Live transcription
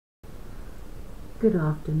Good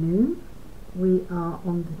afternoon. We are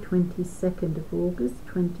on the 22nd of August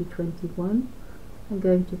 2021. I'm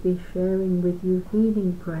going to be sharing with you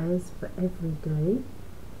healing prayers for every day.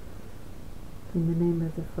 In the name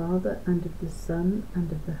of the Father, and of the Son,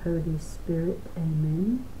 and of the Holy Spirit.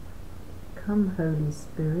 Amen. Come, Holy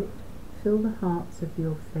Spirit, fill the hearts of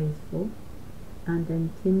your faithful, and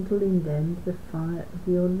enkindle in them the fire of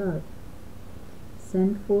your love.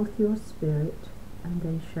 Send forth your Spirit, and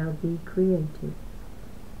they shall be created,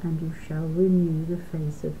 and you shall renew the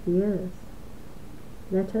face of the earth.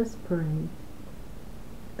 Let us pray.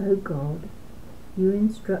 O God, you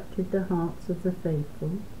instructed the hearts of the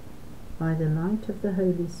faithful by the light of the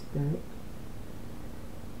Holy Spirit.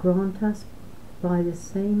 Grant us by the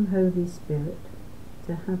same Holy Spirit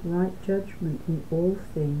to have right judgment in all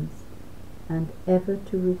things, and ever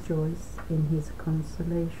to rejoice in his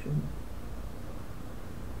consolation.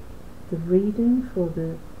 The reading for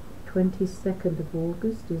the 22nd of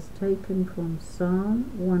August is taken from Psalm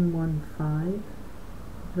 115,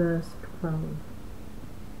 verse 12.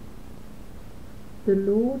 The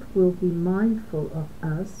Lord will be mindful of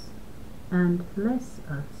us and bless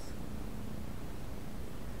us.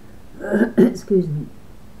 Excuse me.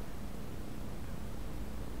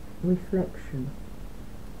 Reflection.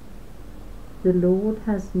 The Lord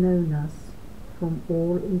has known us from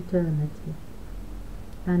all eternity,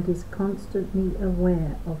 and is constantly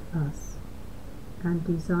aware of us, and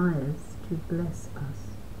desires to bless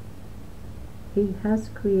us. He has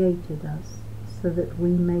created us so that we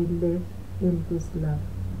may live in his love,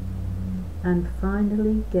 and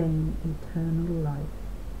finally gain eternal life.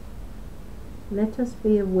 Let us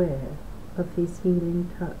be aware of his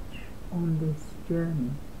healing touch on this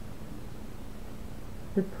journey.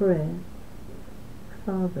 The prayer.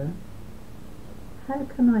 Father, how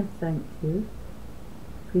can I thank you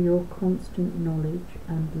for your constant knowledge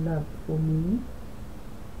and love for me?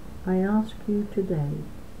 I ask you today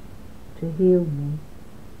to heal me,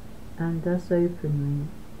 and thus open me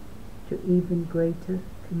to even greater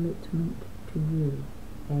commitment to you.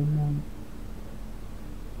 Amen.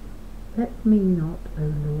 Let me not,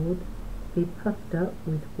 O Lord, be puffed up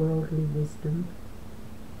with worldly wisdom,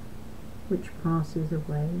 which passes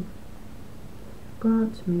away.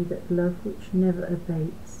 Grant me that love which never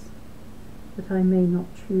abates, that I may not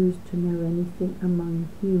choose to know anything among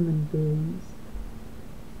human beings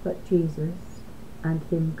but Jesus and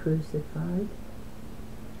him crucified.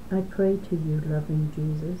 I pray to you, loving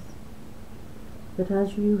Jesus, that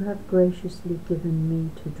as you have graciously given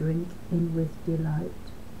me to drink in with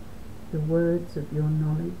delight the words of your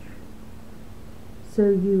knowledge, so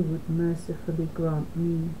you would mercifully grant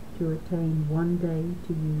me to attain one day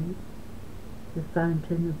to you, the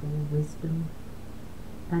fountain of all wisdom,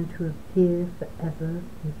 and to appear forever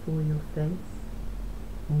before your face.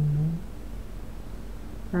 Amen.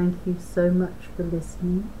 Thank you so much for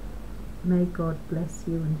listening. May God bless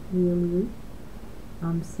you and heal you.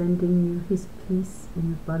 I'm sending you his peace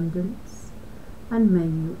in abundance, and may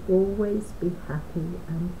you always be happy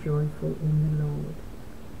and joyful in the Lord.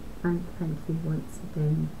 And thank you once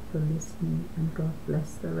again for listening, and God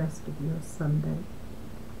bless the rest of your Sunday.